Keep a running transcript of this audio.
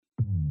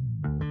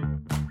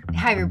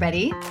Hi,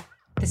 everybody.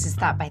 This is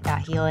Thought by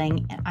Thought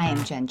Healing, and I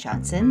am Jen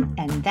Johnson,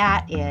 and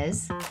that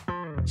is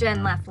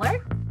Jen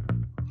Leffler.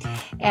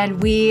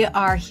 And we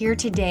are here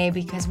today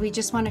because we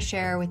just want to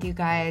share with you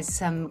guys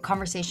some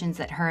conversations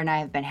that her and I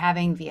have been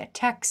having via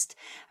text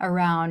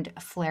around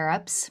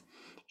flare-ups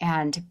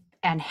and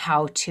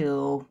how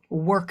to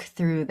work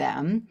through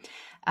them.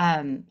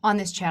 On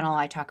this channel,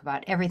 I talk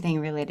about everything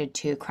related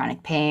to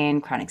chronic pain,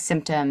 chronic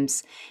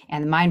symptoms,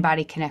 and the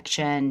mind-body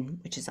connection,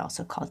 which is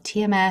also called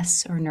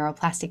TMS or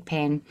neuroplastic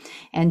pain.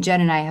 And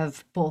Jen and I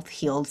have both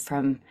healed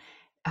from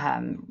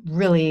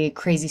really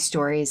crazy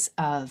stories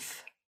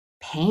of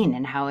pain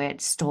and how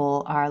it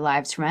stole our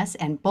lives from us.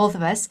 And both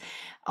of us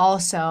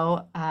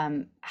also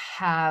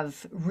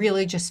have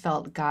really just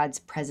felt God's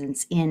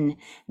presence in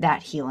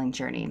that healing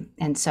journey.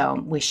 And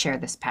so we share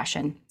this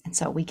passion. And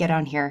so we get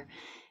on here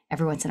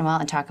every once in a while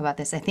and talk about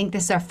this. I think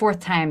this is our fourth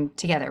time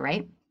together,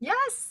 right?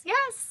 Yes.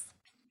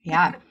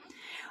 Yeah.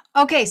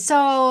 Okay,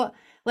 so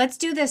let's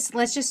do this.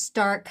 Let's just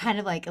start kind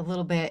of like a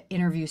little bit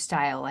interview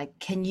style. Like,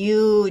 can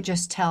you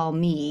just tell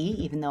me,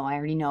 even though I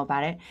already know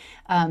about it,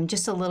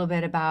 just a little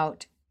bit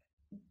about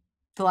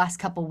the last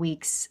couple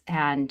weeks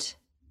and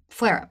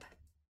flare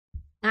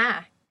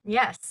up?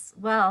 Yes.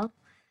 Well,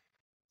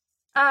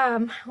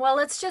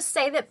 let's just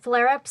say that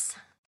flare-ups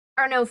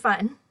are no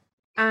fun.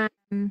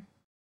 Um,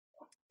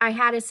 I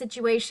had a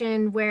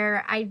situation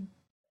where I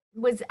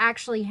was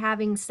actually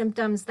having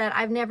symptoms that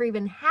I've never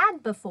even had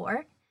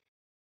before,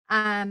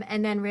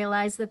 and then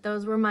realized that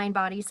those were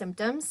mind-body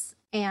symptoms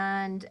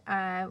and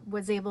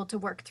was able to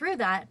work through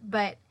that.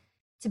 But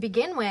to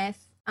begin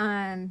with,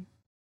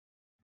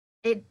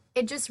 it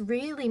just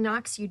really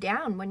knocks you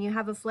down when you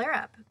have a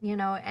flare-up,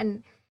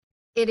 and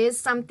it is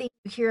something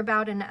you hear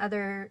about in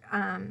other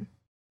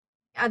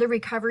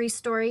recovery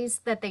stories,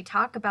 that they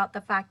talk about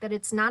the fact that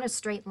it's not a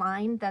straight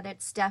line, that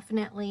it's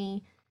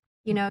definitely,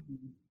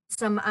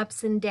 some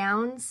ups and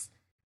downs.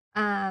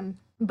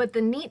 But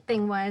the neat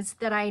thing was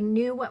that I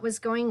knew what was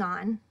going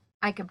on.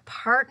 I could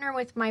partner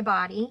with my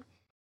body,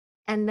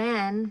 and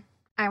then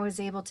I was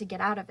able to get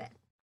out of it.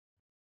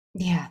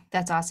 Yeah,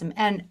 that's awesome.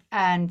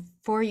 And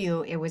for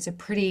you, it was a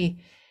pretty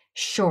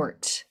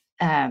short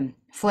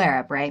flare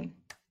up, right?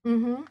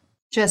 Mm-hmm.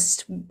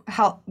 Just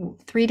how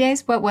 3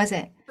 days? What was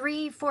it?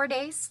 3, 4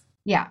 days.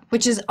 Yeah,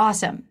 which is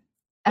awesome.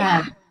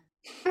 Yeah.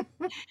 Um,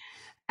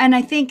 and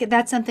I think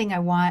that's something I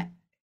want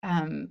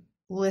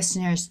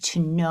listeners to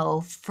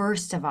know,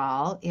 first of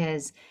all,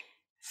 is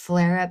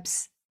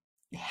flare-ups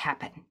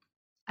happen.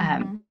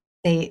 Um,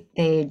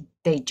 Mm-hmm.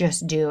 they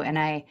just do. And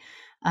I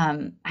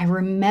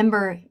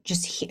remember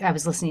I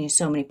was listening to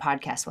so many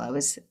podcasts while I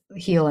was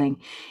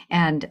healing,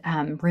 and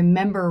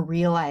remember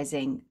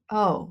realizing,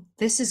 oh,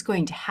 this is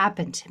going to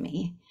happen to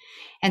me.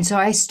 And so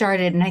I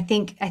started, and I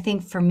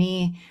think for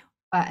me,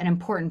 an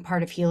important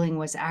part of healing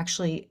was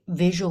actually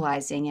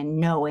visualizing and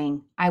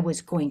knowing I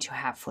was going to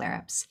have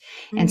flare-ups.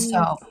 And Mm.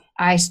 so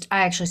I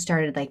actually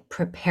started like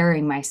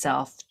preparing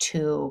myself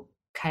to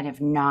kind of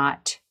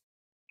not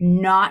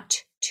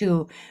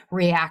to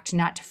react,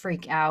 not to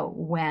freak out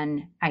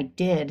when I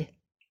did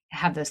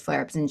have those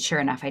flare-ups. And sure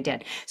enough, I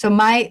did. So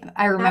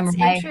I remember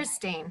That's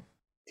interesting.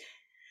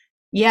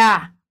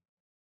 yeah.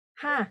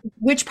 Huh.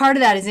 Which part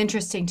of that is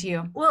interesting to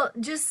you? Well,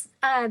 just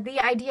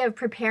the idea of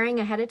preparing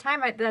ahead of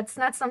time, that's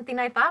not something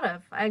I thought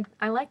of.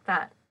 I like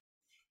that.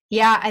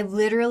 Yeah, I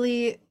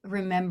literally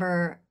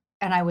remember,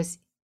 and I was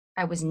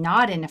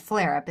not in a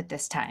flare-up at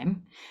this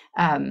time.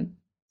 Um,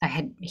 I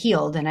had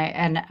healed, and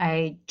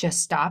I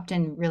just stopped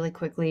and really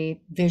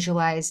quickly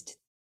visualized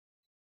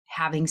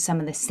having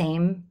some of the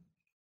same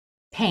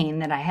pain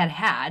that I had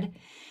had,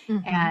 Hmm.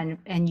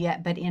 and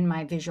yet, but in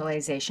my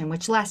visualization,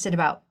 which lasted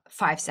about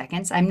 5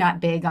 seconds. I'm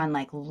not big on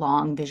like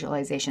long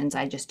visualizations.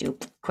 I just do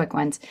quick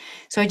ones.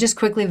 So I just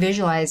quickly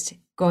visualized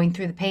going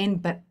through the pain,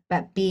 but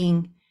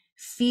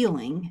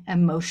feeling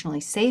emotionally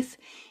safe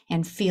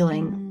and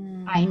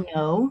feeling I Mm,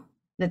 know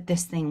that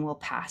this thing will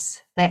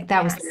pass.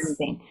 That was the main yes.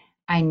 thing.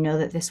 I know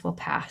that this will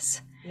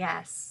pass.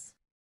 Yes.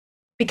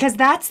 Because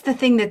that's the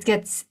thing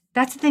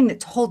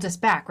that holds us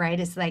back, right?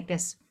 It's like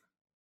this,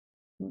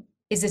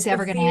 is this The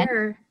ever going to end?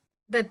 fear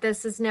that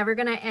this is never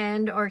going to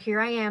end, or here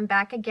I am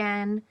back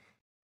again.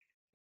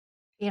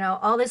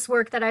 All this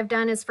work that I've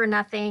done is for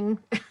nothing.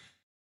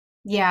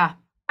 Yeah.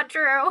 Not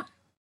true.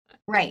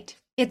 Right.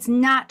 It's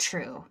not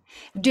true.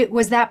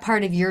 Was that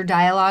part of your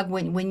dialogue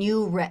when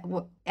you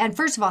and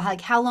first of all, like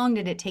how long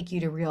did it take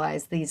you to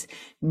realize these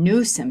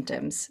new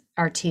symptoms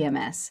are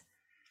TMS?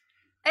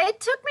 It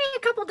took me a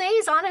couple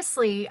days,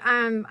 honestly.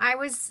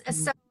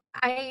 Mhm.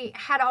 I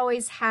had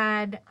always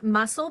had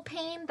muscle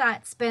pain.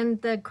 That's been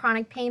the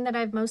chronic pain that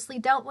I've mostly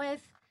dealt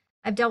with.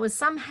 I've dealt with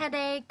some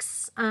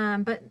headaches,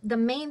 but the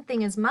main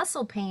thing is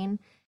muscle pain.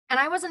 And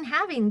I wasn't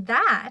having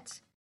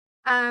that.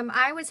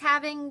 I was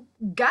having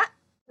gut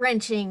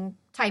wrenching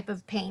type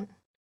of pain.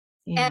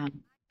 And Yeah.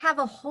 I have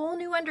a whole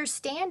new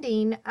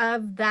understanding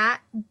of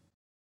that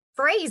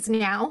phrase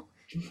now,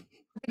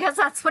 because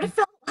that's what it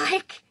felt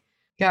like.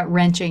 Gut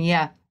wrenching.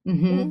 Yeah.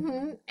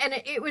 Mm-hmm. And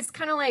it was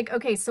kind of like,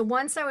 okay, so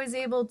once I was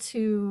able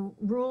to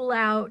rule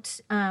out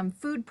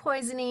food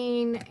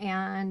poisoning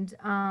and,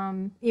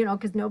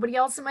 because nobody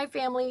else in my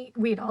family,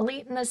 we'd all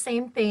eaten the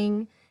same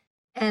thing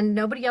and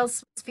nobody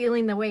else was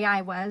feeling the way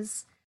I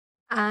was.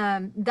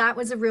 That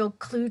was a real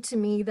clue to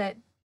me that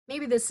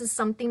maybe this is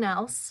something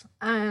else.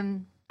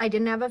 I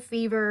didn't have a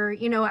fever.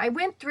 I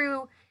went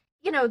through,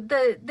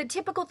 the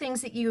typical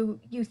things that you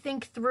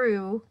think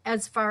through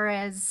as far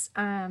as,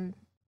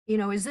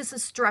 is this a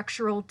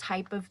structural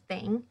type of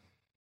thing?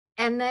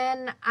 And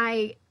then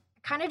I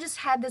kind of just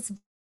had this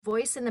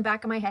voice in the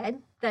back of my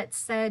head that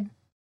said,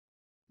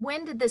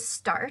 when did this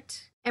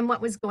start and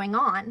what was going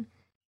on?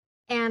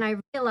 And I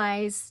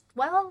realized,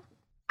 well,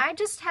 I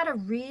just had a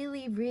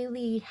really,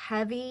 really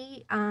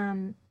heavy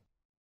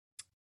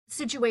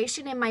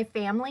situation in my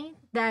family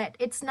that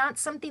it's not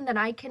something that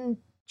I can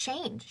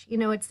change.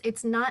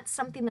 It's not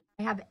something that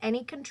I have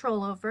any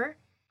control over.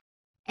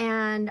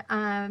 And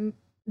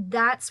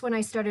that's when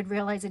I started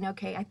realizing,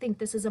 okay, I think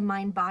this is a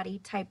mind body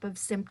type of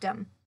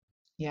symptom.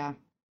 Yeah.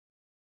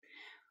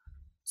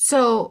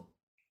 So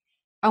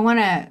I want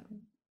to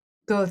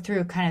go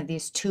through kind of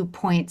these 2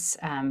 points,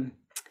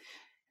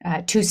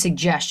 two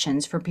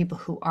suggestions for people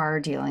who are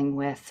dealing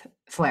with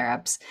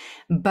flare-ups.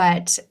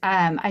 But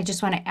I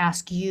just want to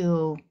ask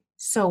you,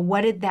 so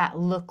what did that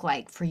look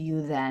like for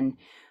you then?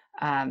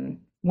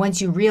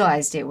 Once you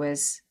realized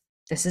this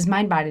is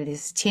mind body,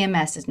 this is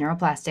TMS, this is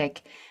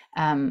neuroplastic.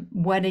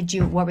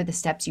 What were the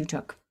steps you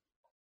took?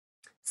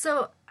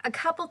 So, a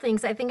couple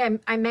things. I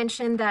think I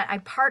mentioned that I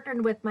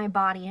partnered with my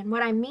body. And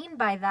what I mean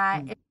by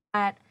that Mm. is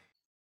that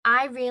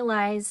I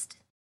realized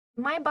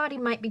my body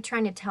might be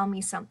trying to tell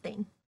me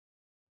something.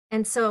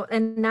 And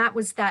that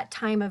was that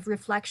time of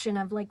reflection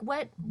of like,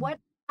 what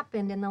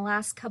happened in the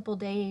last couple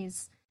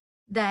days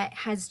that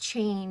has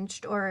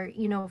changed or,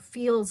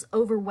 feels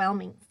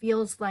overwhelming,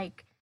 feels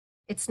like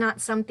it's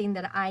not something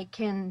that I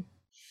can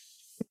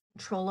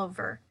control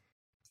over.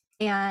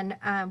 And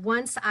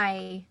once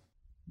I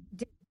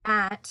did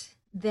that,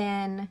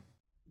 then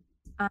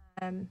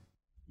um,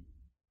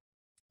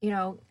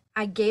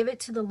 I gave it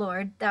to the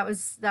Lord. That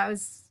was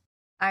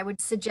I would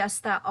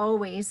suggest that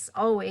always,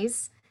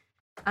 always,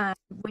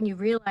 when you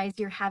realize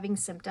you're having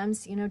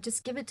symptoms,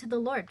 just give it to the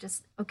Lord.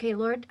 Just, okay,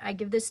 Lord, I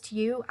give this to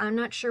you. I'm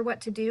not sure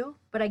what to do,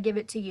 but I give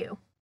it to you.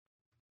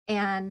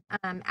 And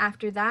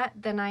after that,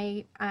 then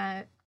I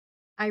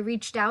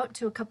reached out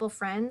to a couple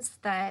friends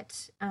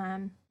that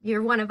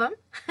you're one of them,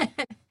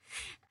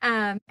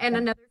 and Yeah.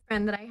 another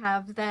friend that I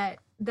have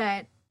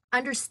that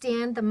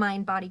understand the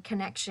mind body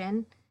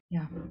connection.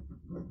 Yeah.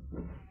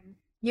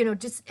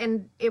 Just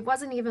and it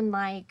wasn't even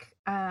like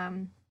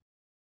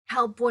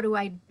help. What do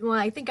I? Well,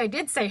 I think I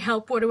did say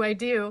help. What do I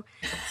do?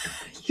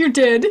 You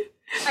did.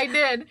 I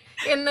did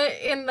in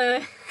the in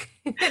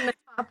the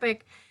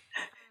topic,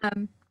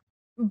 um,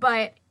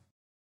 but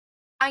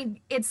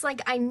it's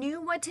like I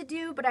knew what to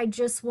do, but I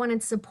just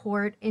wanted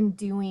support in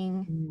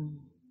doing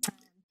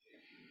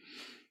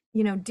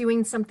Mm.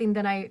 doing something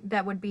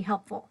that would be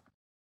helpful.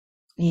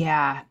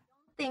 Yeah. I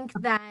think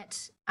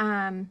that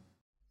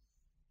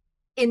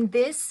in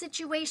this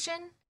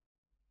situation,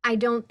 I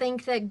don't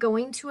think that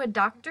going to a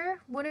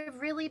doctor would have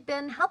really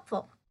been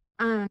helpful.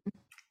 Um,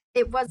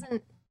 it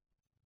wasn't.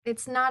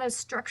 It's not a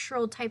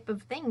structural type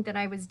of thing that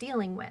I was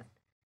dealing with.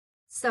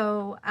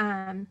 So,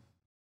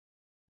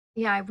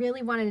 yeah, I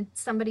really wanted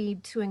somebody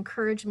to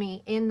encourage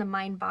me in the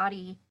mind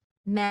body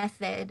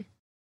method,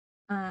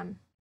 um,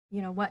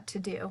 what to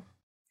do.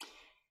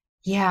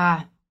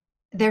 Yeah.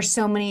 There's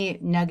so many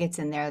nuggets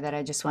in there that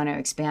I just want to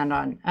expand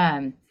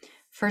on.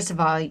 First of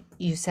all,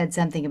 you said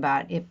something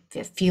about it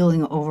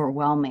feeling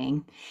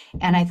overwhelming.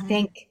 And I Mhm.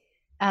 think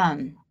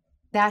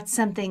that's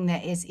something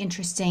that is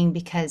interesting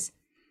because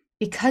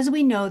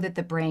we know that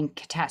the brain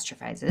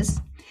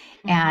catastrophizes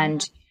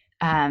Mhm.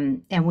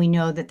 and we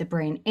know that the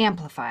brain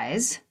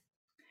amplifies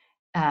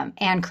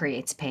and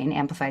creates pain,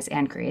 amplifies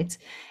and creates.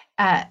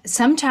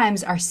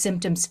 Sometimes our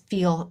symptoms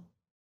feel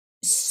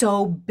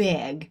so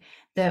big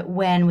that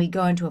when we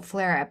go into a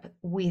flare up,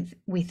 we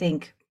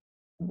think,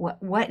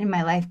 what in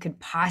my life could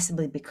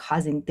possibly be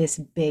causing this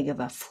big of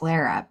a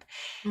flare up?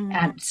 Mhm.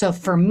 And so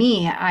for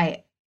me,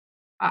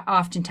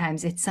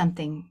 oftentimes it's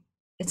something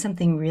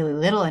really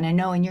little, and I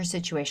know in your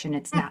situation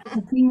it's not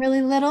something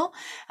really little,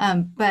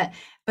 but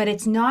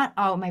it's not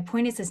all. My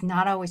point is, it's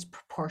not always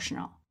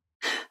proportional.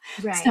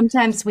 Right.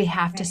 Sometimes we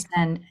have to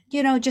Right.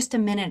 spend, just a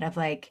minute of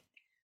like,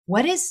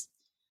 what is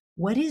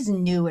what is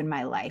new in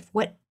my life?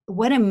 What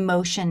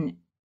emotion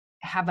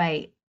have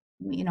I,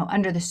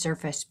 under the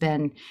surface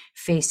been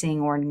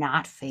facing or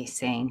not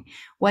facing?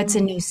 What's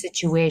a new Mhm.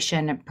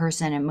 situation, a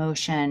person,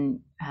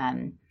 emotion?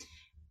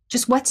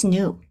 Just what's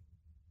new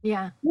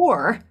Yeah.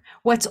 or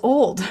what's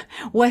old?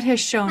 What has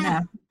shown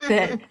up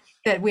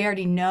that we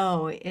already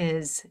know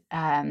is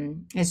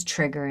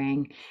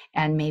triggering,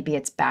 and maybe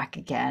it's back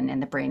again,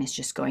 and the brain is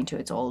just going to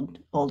its old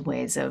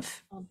ways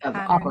of Old of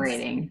patterns.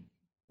 operating.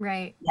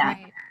 Right. Yeah.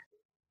 Right.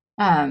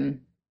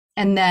 Um,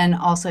 And then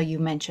also you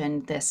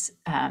mentioned this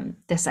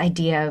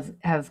idea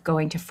of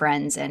going to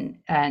friends, and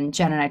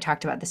Jen and I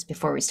talked about this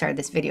before we started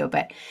this video,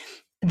 but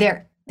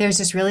there's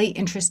this really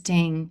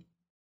interesting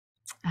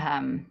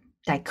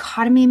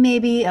dichotomy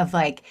maybe of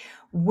like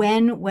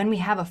when we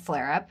have a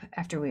flare up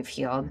after we've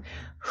healed,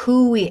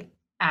 who we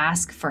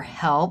ask for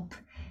help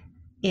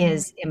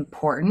is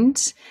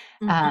important.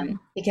 Mhm.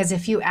 Because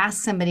if you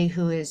ask somebody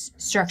who is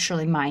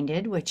structurally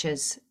minded, which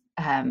is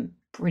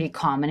pretty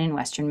common in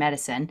Western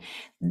medicine,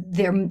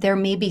 there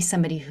may be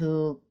somebody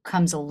who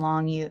comes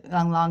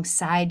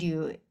alongside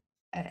you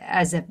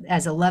as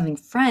a loving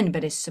friend,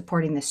 but is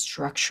supporting the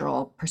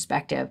structural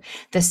perspective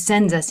that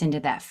sends us into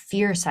that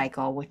fear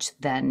cycle, which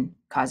then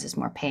causes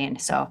more pain.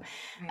 So,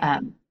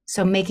 Right.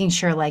 so making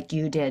sure, like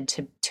you did,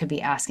 to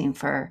be asking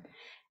for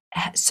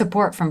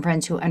support from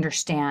friends who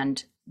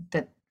understand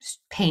that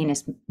pain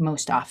is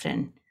most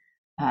often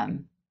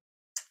um,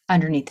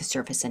 underneath the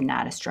surface and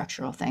not a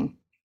structural thing.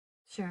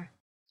 Sure.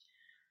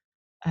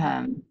 Yeah.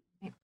 Um,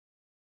 Right.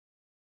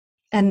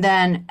 and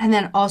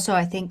then also,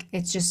 I think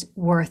it's just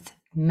worth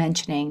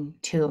mentioning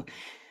too,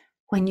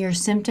 when your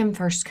symptom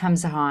first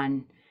comes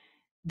on,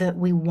 that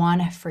we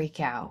want to freak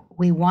out.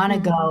 We want to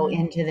go Mhm.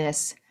 into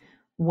this,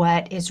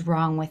 what is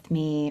wrong with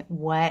me?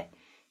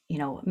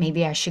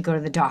 Maybe I should go to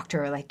the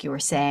doctor, like you were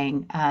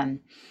saying.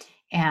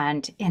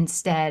 And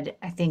instead,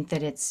 I think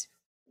that it's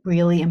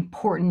really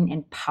important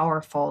and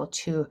powerful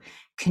to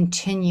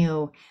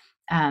continue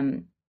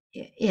um,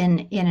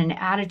 in an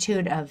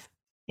attitude of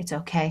it's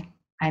okay.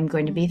 I'm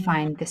going to be Mhm.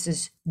 fine. This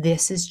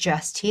is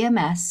just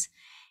TMS.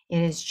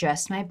 It is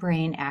just my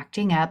brain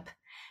acting up,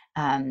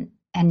 and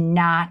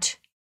not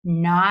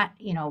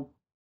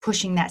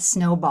pushing that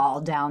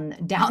snowball down the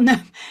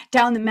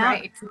mountain.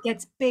 Right. It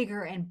gets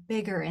bigger and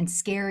bigger and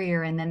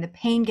scarier, and then the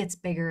pain gets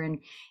bigger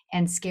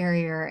and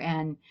scarier,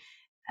 and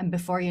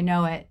before you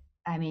know it,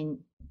 I mean,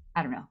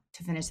 I don't know,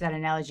 to finish that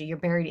analogy, you're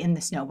buried in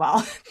the snowball.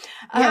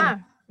 um Yeah.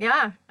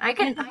 Yeah. and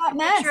it's a I hot can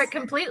picture mess. it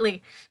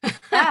completely.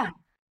 Yeah.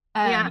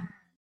 Yeah. um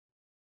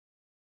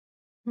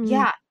Mm.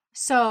 yeah.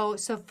 So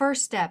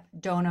first step,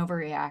 don't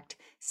overreact,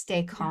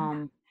 stay Yeah.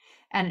 calm.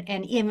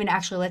 And even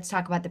actually, let's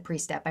talk about the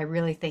pre-step. I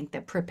really think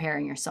that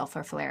preparing yourself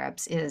for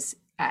flare-ups is,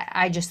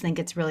 I just think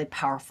it's really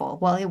powerful.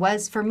 Well, it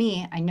was for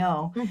me, I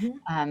know.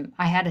 Mhm.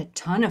 I had a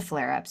ton of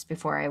flare-ups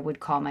before I would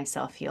call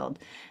myself healed.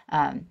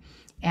 um,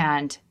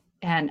 and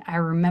and I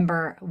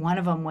remember one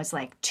of them was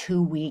like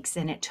 2 weeks,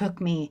 and it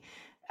took me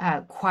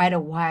quite a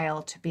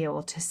while to be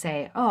able to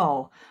say,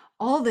 oh,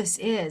 all this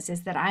is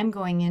that I'm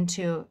going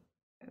into,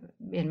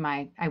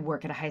 I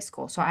work at a high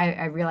school. So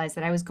I realized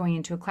that I was going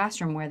into a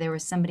classroom where there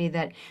was somebody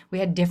that we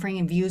had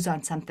differing views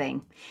on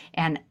something.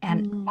 And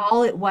Mm.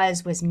 all it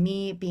was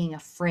me being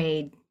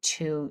afraid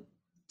to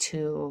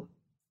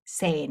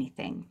say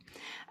anything.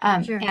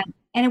 Sure.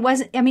 And it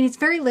wasn't, I mean, it's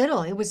very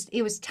little. It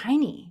was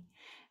tiny.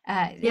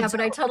 Yeah, And so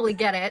but I totally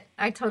get it.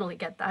 I totally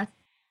get that.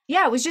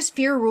 yeah, it was just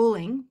fear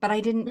ruling, but I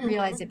didn't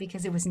realize Mhm. it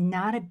because it was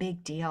not a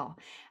big deal.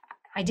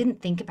 I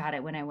didn't think about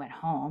it when I went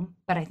home,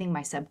 but I think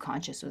my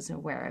subconscious was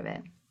aware of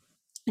it.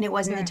 And it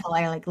wasn't Sure. until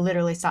I like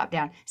literally sat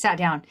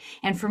down.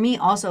 And for me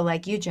also,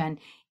 like you, Jen,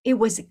 it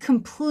was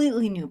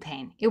completely new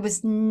pain. It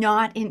was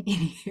not in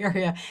any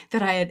area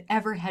that I had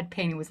ever had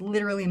pain. It was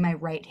literally in my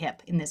right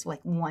hip in this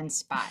like one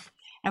spot.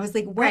 I was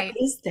like, what Right.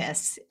 is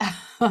this?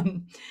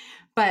 Um,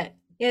 but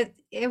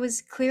it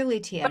was clearly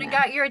But it TMS.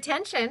 got your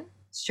attention.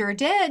 Sure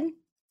did.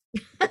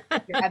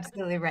 You're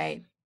absolutely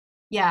right.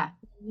 Yeah.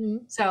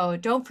 Mhm. So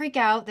don't freak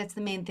out. That's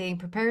the main thing.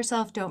 Prepare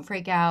yourself. Don't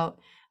freak out.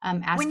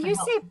 Ask When for you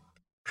help. say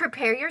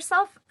prepare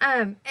yourself,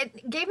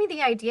 it gave me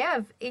the idea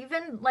of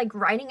even like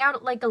writing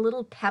out like a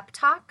little pep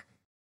talk.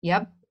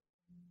 Yep.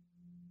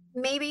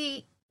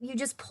 Maybe you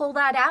just pull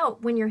that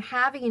out when you're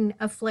having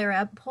a flare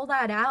up, pull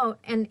that out.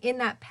 And in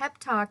that pep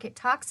talk, it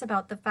talks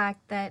about the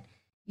fact that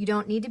you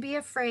don't need to be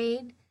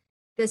afraid.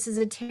 This is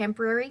a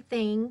temporary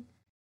thing.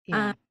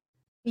 Yeah. Um,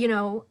 you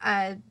know,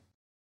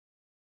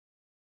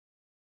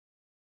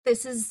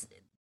 this is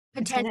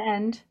It's potential going to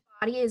end.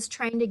 body is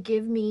trying to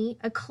give me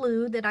a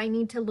clue that I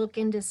need to look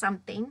into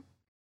something.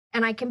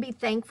 And I can be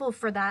thankful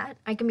for that.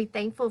 I can be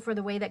thankful for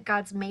the way that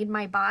God's made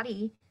my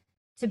body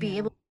to be Yeah.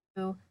 able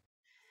to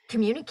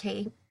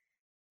communicate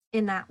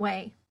in that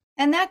way.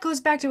 And that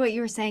goes back to what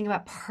you were saying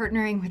about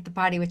partnering with the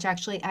body, which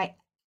actually I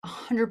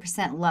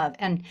 100% love.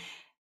 And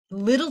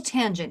little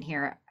tangent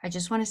here, I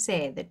just want to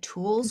say that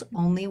tools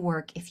only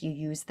work if you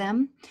use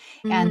them.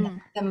 And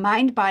Mm, the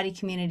mind body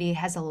community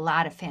has a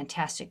lot of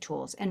fantastic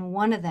tools. And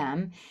one of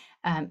them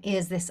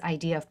is this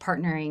idea of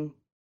partnering.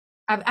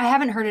 I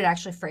haven't heard it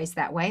actually phrased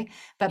that way,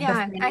 but yeah,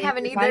 I befriending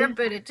haven't your either, body.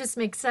 but it just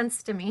makes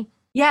sense to me.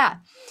 Yeah.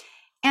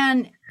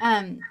 And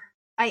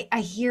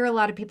I hear a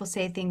lot of people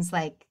say things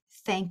like,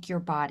 thank your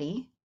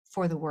body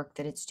for the work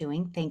that it's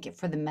doing, thank it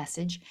for the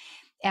message.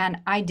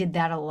 And I did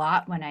that a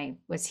lot when I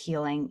was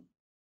healing.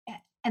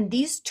 And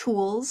these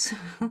tools,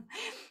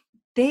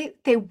 they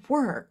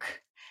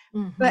work,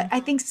 But Mhm. I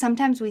think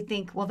sometimes we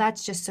think, well,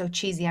 that's just so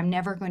cheesy. I'm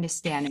never going to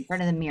stand in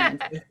front of the mirror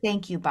and say,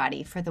 thank you,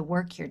 body, for the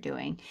work you're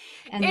doing.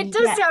 It And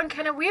does yet, sound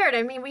kind of weird.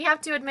 I mean, we have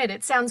to admit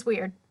it sounds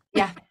weird.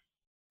 yeah,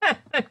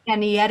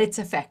 and yet it's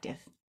effective.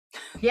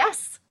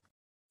 Yes.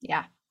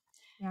 Yeah.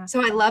 Yeah.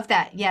 So I love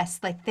that. Yes,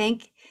 like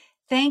thank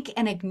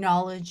and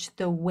acknowledge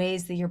the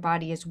ways that your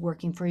body is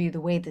working for you,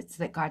 the way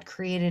that God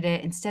created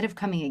it, instead of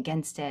coming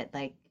against it.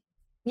 Like,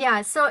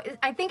 Yeah, so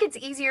I think it's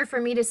easier for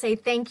me to say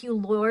thank you,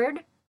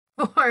 Lord,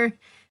 for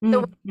the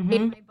way you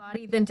made mm-hmm. my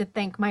body than to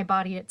thank my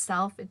body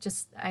itself.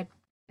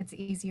 It's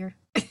easier.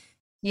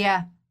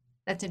 Yeah,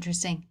 that's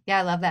interesting. Yeah,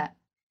 I love that.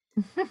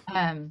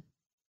 Um,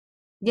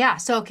 yeah,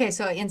 so okay,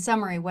 so in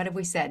summary, what have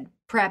we said?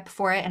 Prep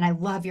for it, and I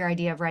love your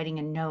idea of writing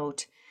a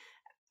note.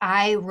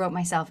 I wrote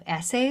myself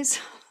essays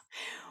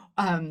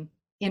um,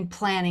 in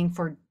planning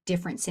for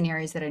different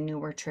scenarios that I knew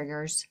were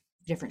triggers,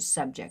 different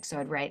subjects. So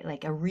I'd write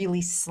like a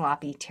really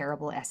sloppy,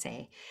 terrible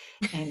essay,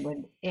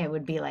 and it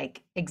would be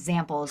like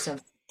examples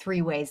of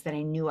 3 ways that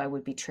I knew I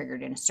would be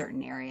triggered in a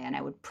certain area, and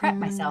I would prep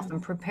myself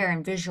and Mm, prepare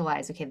and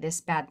visualize. Okay,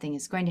 this bad thing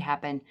is going to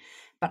happen,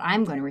 but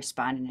I'm going to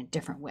respond in a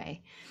different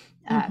way.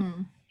 Uh,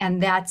 hmm.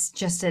 and that's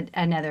just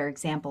another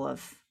example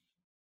of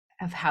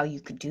how you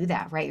could do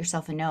that. Write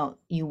yourself a note.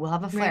 You will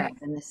have a flare up,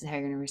 Right. and this is how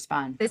you're going to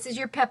respond. This is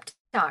your pep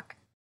talk.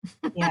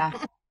 Yeah.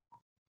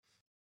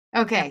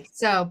 Yeah. Okay.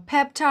 So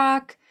pep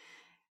talk.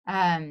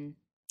 Um,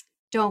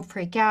 don't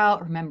freak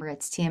out. Remember,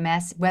 it's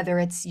TMS, whether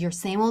it's your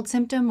same old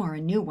symptom or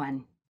a new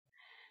one.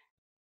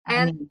 I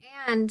And mean,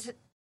 and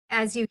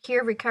as you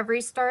hear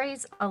recovery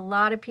stories, a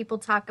lot of people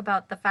talk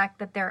about the fact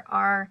that there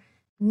are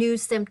new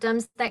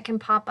symptoms that can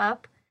pop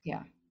up.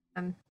 yeah.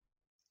 Um,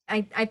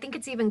 I think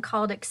it's even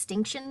called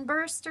extinction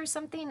burst or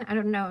something. I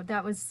don't know.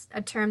 That was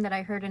a term that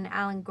I heard in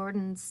Alan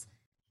Gordon's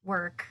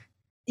work.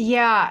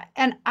 Yeah.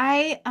 And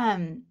I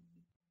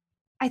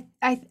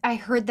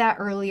heard that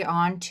early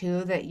on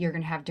too, that you're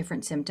going to have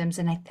different symptoms.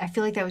 And I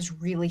feel like that was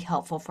really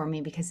helpful for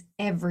me because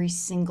every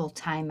single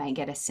time I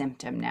get a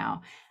symptom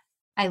now,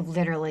 I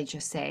literally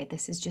just say,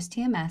 this is just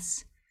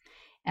TMS.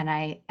 And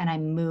I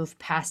move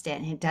past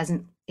it, and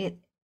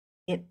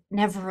it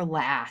never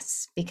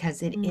lasts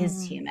because it is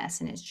Mm,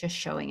 TMS and it's just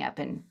showing up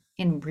in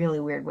really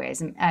weird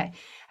ways. And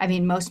I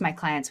mean, most of my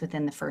clients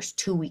within the first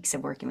 2 weeks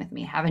of working with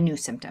me have a new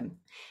symptom.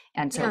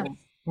 And yeah, so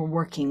we're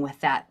working with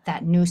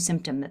that new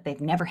symptom that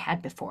they've never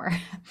had before.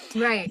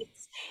 right.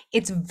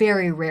 It's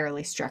very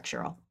rarely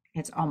structural.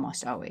 It's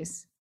almost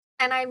always.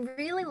 And I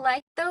really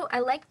like though, I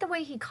like the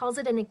way he calls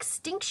it an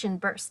extinction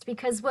burst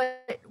because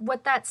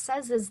what that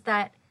says is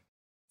that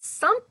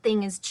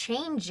something is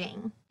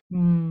changing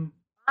Mm,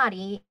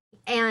 body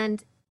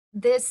and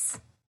this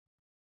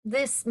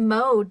this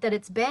mode that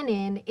it's been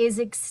in is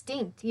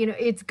extinct. You know,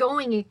 it's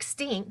going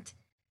extinct,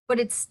 but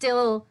it's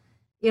still,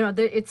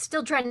 it's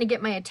still trying to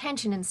get my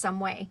attention in some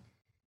way.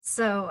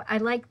 So I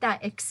like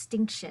that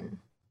extinction.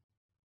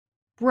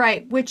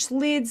 right, which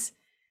leads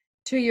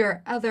to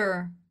your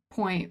other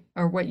point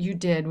or what you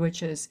did,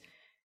 which is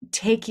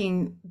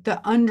taking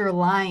the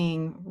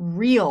underlying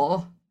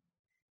real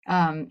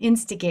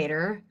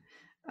instigator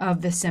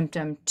of the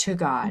symptom to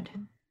God.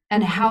 Mhm.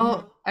 And Mhm.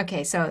 how,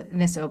 okay, so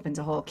this opens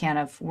a whole can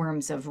of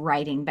worms of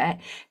writing, but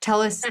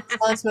tell us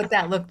what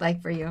that looked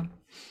like for you.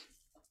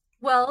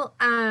 Well,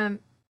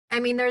 I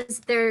mean,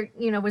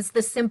 was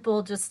the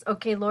simple just,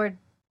 okay, Lord,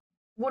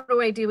 what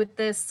do I do with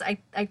this?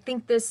 I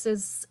think this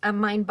is a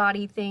mind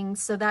body thing.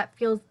 So that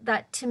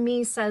to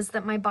me says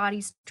that my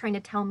body's trying to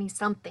tell me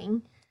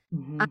something.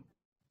 Hmm.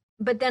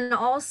 But then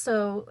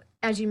also,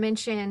 as you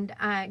mentioned,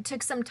 it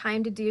took some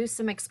time to do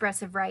some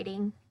expressive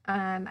writing.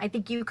 I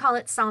think you call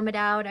it Psalm It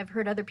Out. I've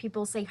heard other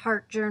people say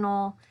heart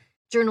journal,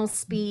 journal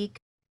speak,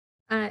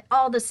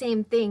 all the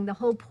same thing. The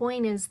whole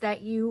point is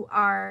that you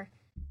are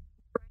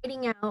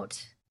writing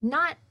out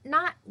not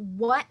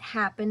what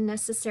happened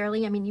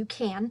necessarily. I mean, you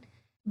can,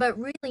 but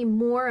really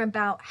more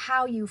about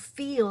how you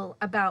feel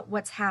about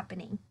what's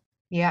happening.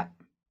 Yeah.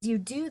 You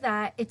do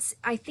that,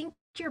 I think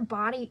your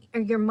body or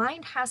your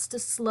mind has to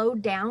slow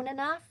down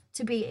enough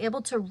to be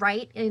able to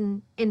write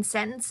in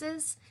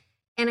sentences.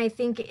 And I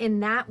think in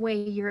that way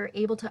you're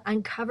able to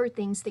uncover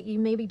things that you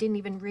maybe didn't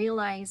even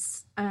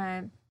realize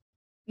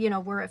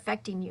were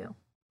affecting you.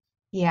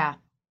 Yeah.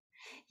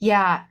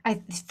 Yeah,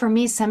 for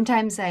me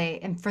sometimes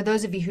and for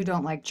those of you who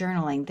don't like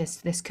journaling,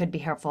 this could be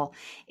helpful.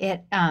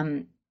 It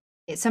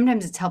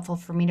sometimes it's helpful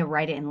for me to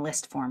write it in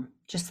list form.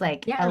 Just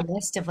like a Yeah.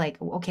 list of like,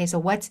 okay, so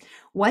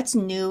what's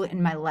new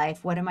in my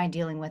life? What am I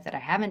dealing with that I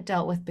haven't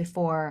dealt with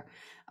before?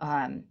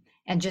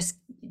 And just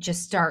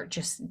start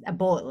just a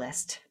bullet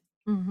list.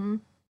 Mm-hmm.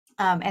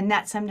 And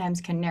that sometimes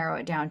can narrow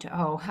it down to,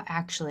 oh,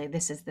 actually,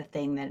 this is the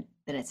thing that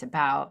it's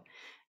about.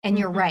 And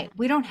you're Mm-hmm. right.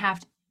 We don't have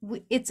to,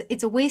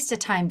 it's a waste of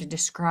time to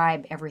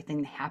describe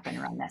everything that happened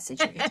around that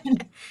situation.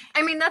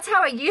 I mean, that's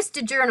how I used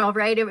to journal,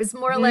 right? It was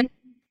more like Mhm.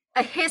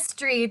 a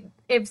history.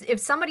 If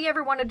somebody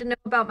ever wanted to know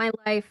about my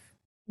life,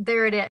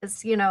 there it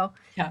is.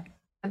 Yeah.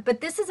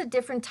 But this is a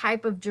different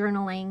type of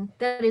journaling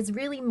that is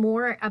really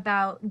more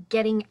about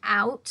getting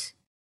out,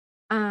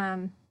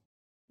 um,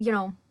 you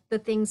know, the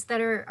things that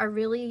are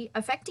really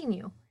affecting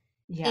you.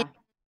 Yeah.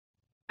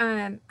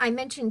 I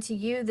mentioned to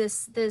you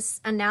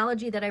this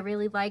analogy that I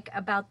really like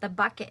about the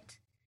bucket.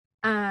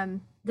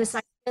 This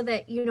Yes.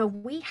 idea that,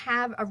 we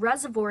have a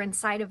reservoir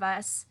inside of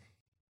us,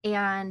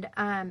 and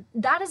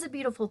that is a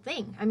beautiful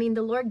thing. I mean,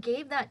 the Lord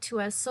gave that to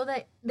us so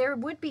that there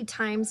would be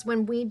times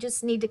when we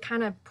just need to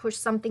kind of push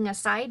something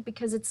aside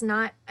because it's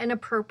not an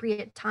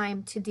appropriate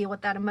time to deal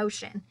with that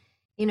emotion,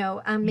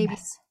 maybe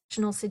Yes.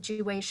 emotional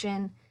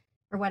situation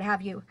or what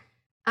have you.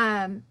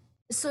 Um,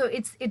 so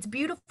it's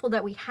beautiful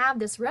that we have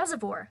this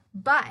reservoir,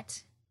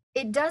 but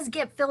it does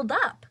get filled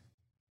up.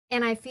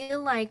 And I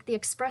feel like the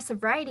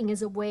expressive writing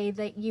is a way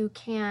that you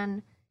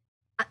can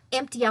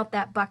empty out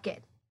that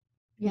bucket,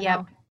 you Yep.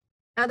 know.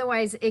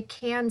 Otherwise, it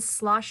can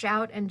slosh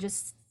out and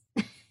just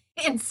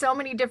in so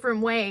many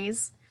different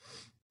ways.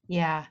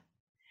 Yeah.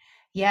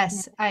 Yeah.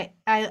 Yes,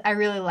 I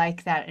really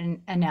like that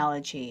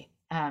analogy.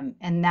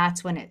 And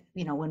that's when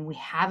when we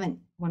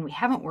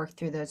haven't worked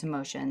through those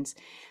emotions,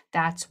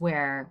 that's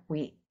where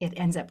it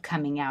ends up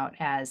coming out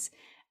as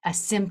a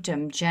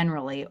symptom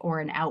generally or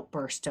an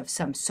outburst of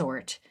some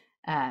sort.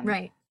 Um,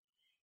 Right.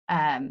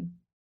 um,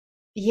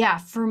 yeah,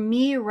 for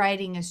me,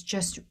 writing is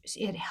just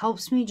it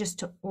helps me just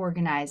to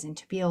organize and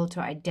to be able to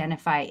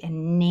identify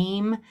and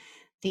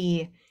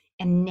the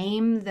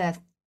name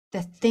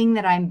the thing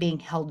that I'm being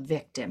held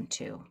victim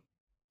to.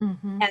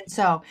 Mm-hmm. And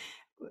so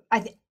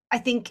I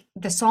think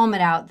the Psalm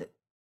It Out,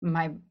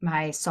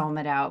 my Psalm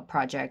It Out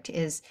project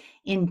is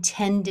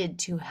intended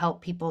to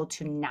help people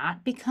to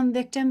not become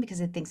victim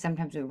because I think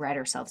sometimes we write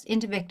ourselves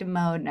into victim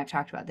mode, and I've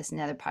talked about this in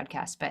other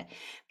podcasts,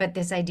 but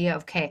this idea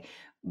of okay,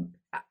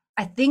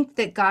 I think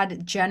that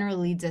God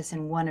generally leads us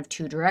in one of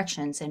two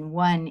directions, and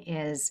one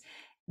is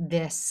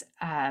this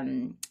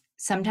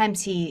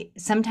sometimes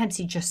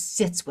he just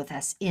sits with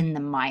us in the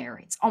mire.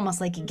 It's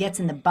almost like he gets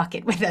in the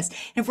bucket with us.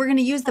 And if we're going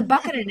to use the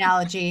bucket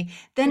analogy,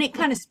 then it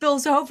kind of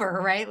spills over,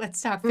 right?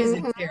 Let's talk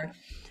physics Mm-hmm. here.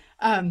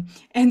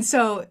 And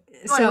so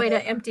One so way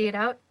to empty it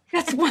out.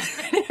 that's one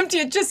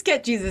to just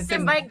get Jesus in there.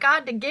 Invite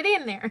God to get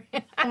in there.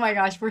 Oh my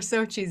gosh, we're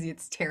so cheesy.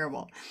 It's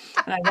terrible.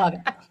 And I love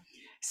it.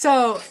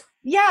 So,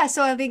 yeah,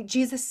 so I think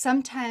Jesus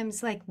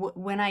sometimes like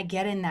when I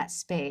get in that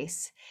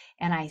space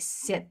and I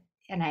sit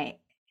and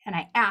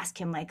I ask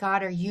him like,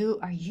 God, are you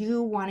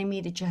wanting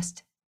me to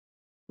just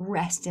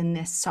rest in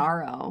this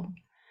sorrow?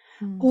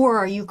 Mm. Or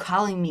are you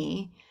calling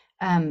me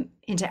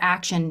into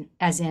action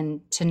as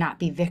in to not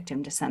be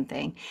victim to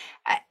something?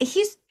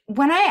 He's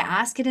when I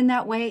ask it in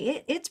that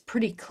way, it's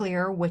pretty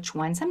clear which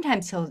one.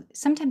 Sometimes he'll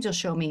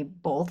show me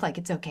both. Like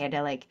it's okay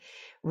to like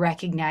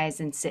recognize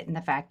and sit in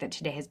the fact that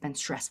today has been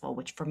stressful,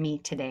 which for me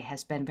today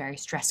has been very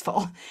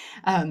stressful.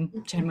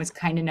 Jen was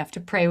kind enough to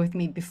pray with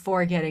me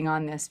before getting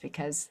on this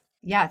because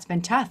yeah, it's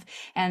been tough.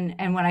 And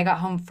when I got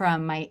home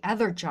from my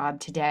other job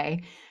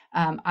today,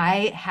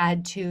 I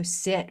had to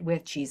sit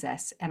with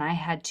Jesus and I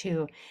had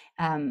to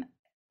um,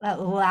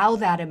 allow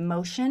that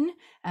emotion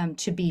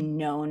to be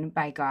known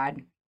by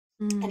God.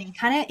 And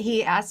Mm.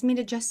 he asked me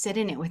to just sit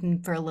in it with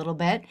him for a little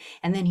bit.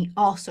 And then he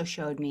also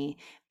showed me,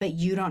 but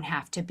you don't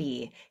have to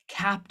be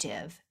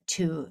captive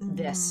to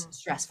this Mm.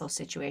 stressful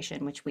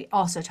situation, which we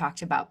also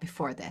talked about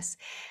before this.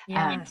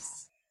 Um,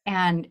 Yes.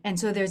 and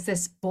so there's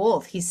this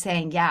both. He's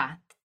saying, yeah,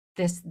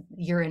 this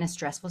you're in a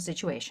stressful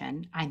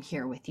situation. I'm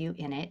here with you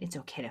in it. It's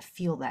okay to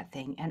feel that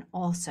thing. And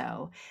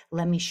also,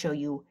 let me show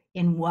you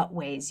in what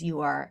ways you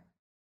are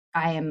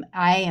I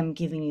am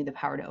giving you the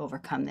power to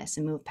overcome this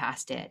and move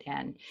past it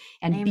and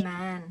be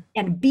Amen.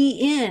 and be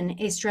in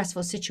a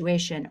stressful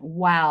situation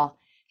while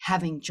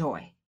having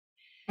joy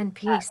And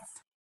uh, peace.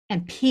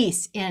 and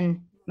peace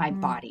in my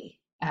Mm. body.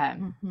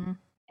 Mm-hmm.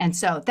 And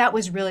so that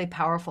was really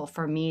powerful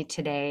for me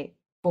today,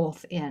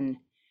 both in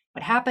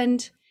what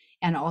happened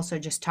and also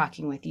just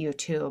talking with you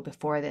too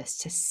before this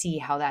to see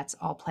how that's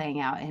all playing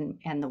out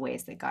and the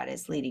ways that God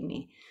is leading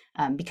me.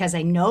 Because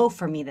I know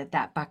for me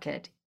that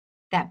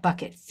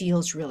bucket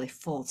feels really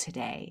full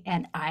today.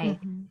 And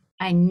Mm-hmm.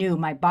 I knew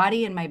my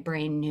body and my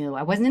brain knew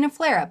I wasn't in a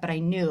flare up, but I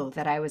knew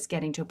that I was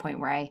getting to a point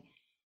where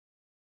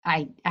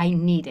I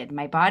needed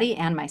my body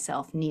and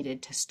myself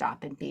needed to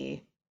stop and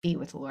be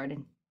with the Lord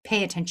and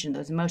pay attention to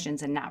those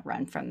emotions and not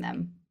run from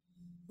them.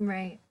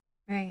 Right.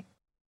 Right.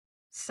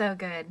 So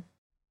good.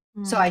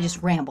 So I Mm.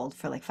 just rambled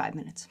for like 5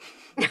 minutes.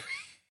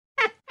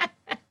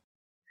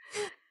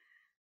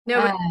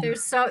 No, but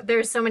Uh,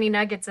 there's so many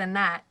nuggets in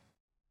that.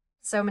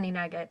 So many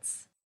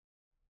nuggets.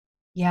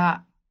 yeah,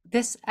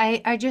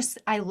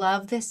 I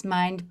love this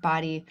mind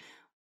body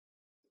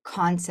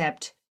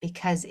concept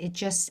because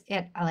it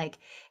like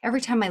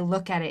every time I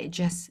look at it, it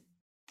just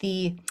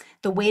the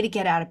the way to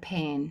get out of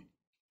pain,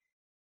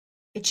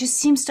 it just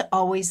seems to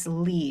always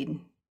lead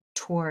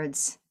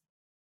towards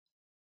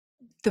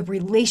the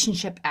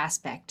relationship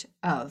aspect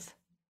of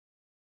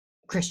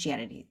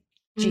Christianity,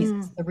 Jesus,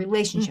 Mm. the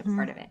relationship Mm-hmm.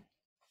 part of it.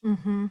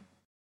 Mm-hmm.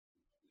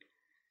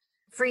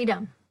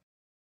 Freedom.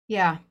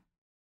 Yeah.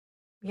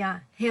 Yeah.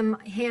 Him.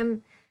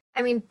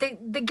 I mean,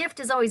 the gift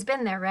has always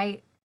been there,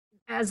 right?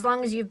 As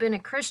long as you've been a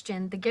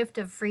Christian, the gift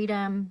of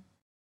freedom,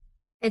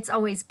 it's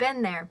always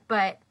been there.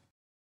 But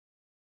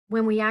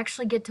when we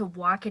actually get to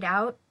walk it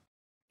out,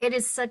 it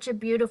is such a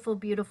beautiful,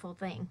 beautiful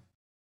thing.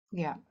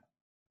 Yeah.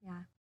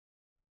 Yeah.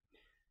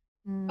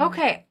 Mm.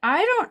 Okay.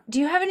 Do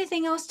you have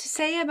anything else to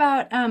say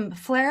about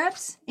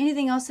flare-ups?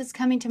 Anything else that's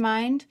coming to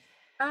mind?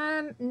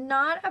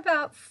 Not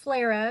about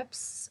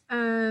flare-ups.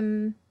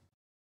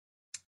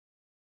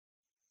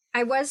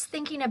 I was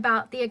thinking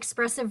about the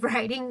expressive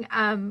writing.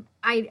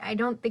 I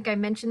don't think I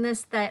mentioned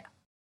this, that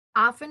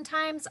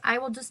oftentimes I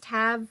will just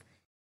have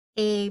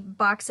a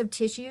box of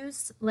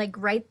tissues like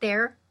right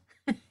there.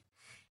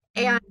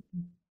 And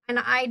and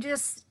I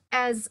just,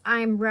 as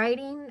I'm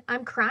writing,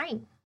 I'm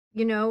crying,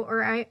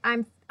 or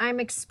I'm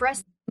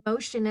expressing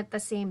emotion at the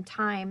same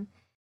time.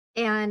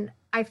 And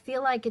I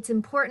feel like it's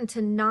important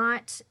to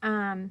not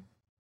to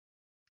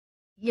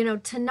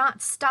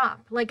not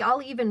stop. Like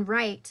I'll even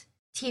write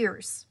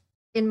tears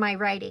in my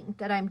writing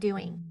that I'm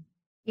doing,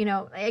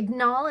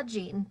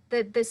 acknowledging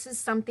that this is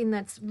something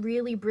that's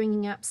really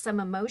bringing up some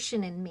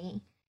emotion in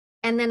me,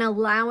 and then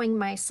allowing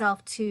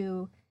myself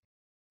to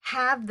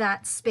have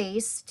that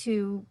space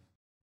to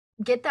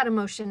get that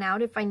emotion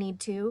out if I need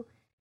to,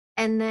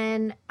 and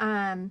then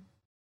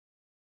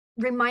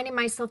reminding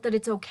myself that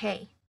it's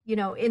okay.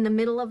 In the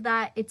middle of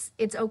that,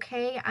 it's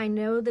okay. I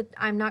know that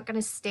I'm not going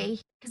to stay,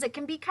 because it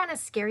can be kind of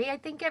scary, I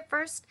think, at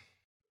first,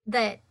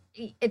 that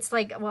it's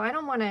like, well, I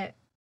don't want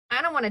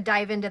to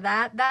dive into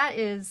that. That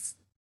is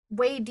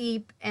way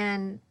deep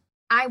and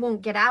I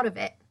won't get out of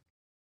it.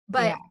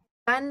 But Yeah.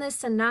 I've done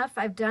this enough.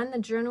 I've done the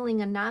journaling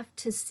enough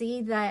to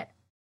see that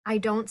I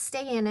don't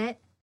stay in it.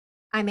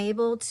 I'm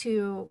able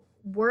to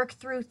work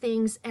through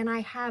things, and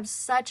I have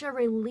such a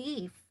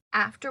relief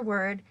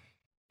afterward,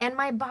 and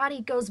my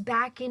body goes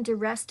back into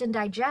rest and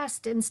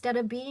digest instead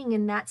of being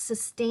in that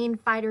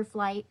sustained fight or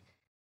flight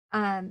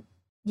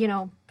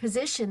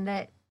position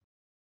that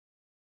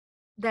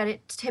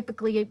it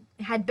typically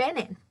had been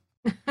in.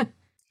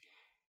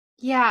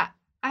 Yeah,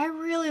 I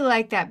really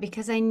like that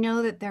because I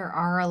know that there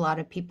are a lot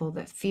of people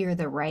that fear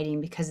the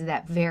writing because of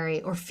that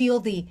or fear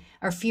the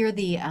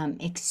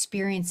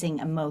experiencing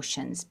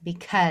emotions,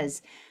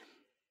 because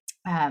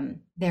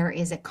there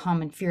is a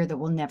common fear that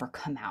will never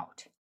come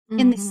out.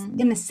 In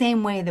the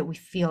same way that we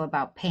feel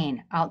about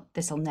pain,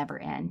 this will never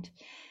end.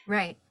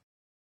 Right.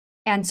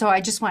 And so I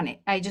just want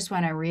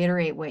to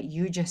reiterate what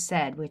you just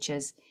said, which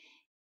is,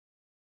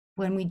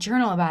 when we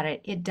journal about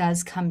it, it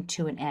does come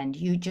to an end.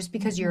 Just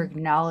because you're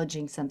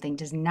acknowledging something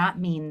does not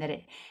mean that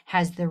it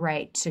has the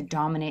right to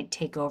dominate,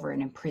 take over,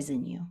 and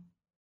imprison you.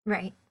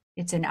 Right.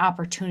 It's an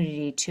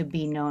opportunity to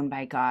be known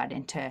by God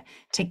and to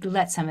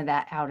let some of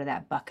that out of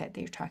that bucket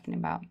that you're talking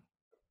about.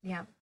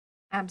 Yeah,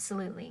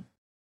 absolutely.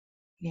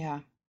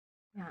 Yeah.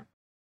 Yeah.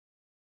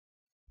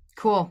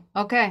 Cool.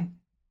 Okay.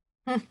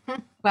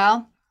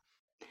 Well,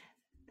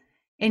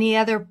 any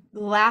other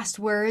last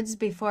words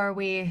before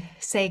we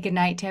say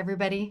goodnight to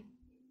everybody?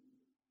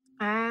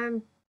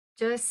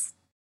 Just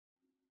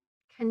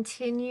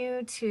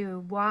continue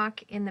to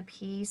walk in the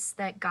peace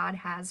that God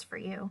has for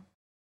you,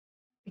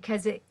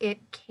 because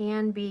it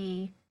can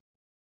be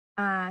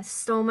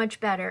so much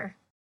better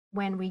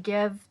when we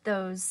give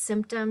those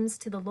symptoms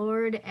to the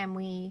Lord, and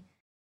we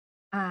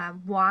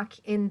walk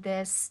in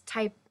this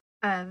type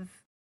of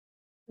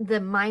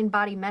the mind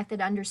body method,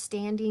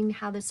 understanding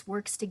how this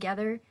works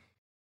together.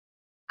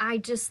 I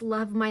just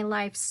love my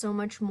life so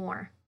much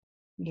more.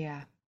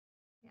 Yeah,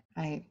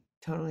 I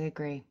totally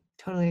agree.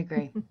 Totally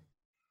agree.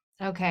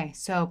 Okay,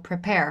 so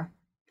prepare.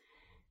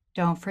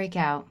 Don't freak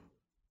out.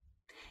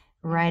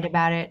 Write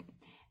about it.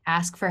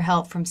 Ask for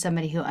help from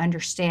somebody who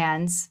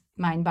understands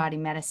mind body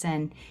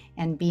medicine,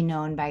 and be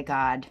known by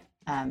God.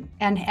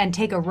 And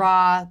take a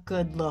raw,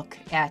 good look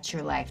at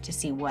your life to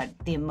see what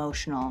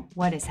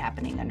is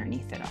happening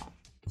underneath it all.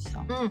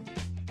 So,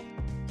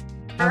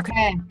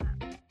 okay.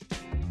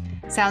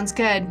 Sounds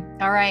good.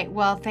 All right.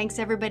 Well, thanks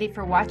everybody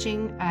for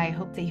watching. I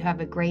hope that you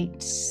have a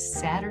great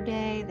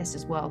Saturday.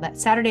 That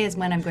Saturday is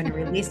when I'm going to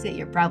release it.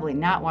 You're probably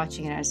not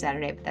watching it on a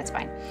Saturday, but that's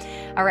fine.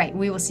 All right.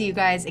 We will see you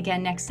guys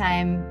again next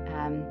time.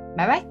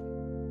 Bye-bye.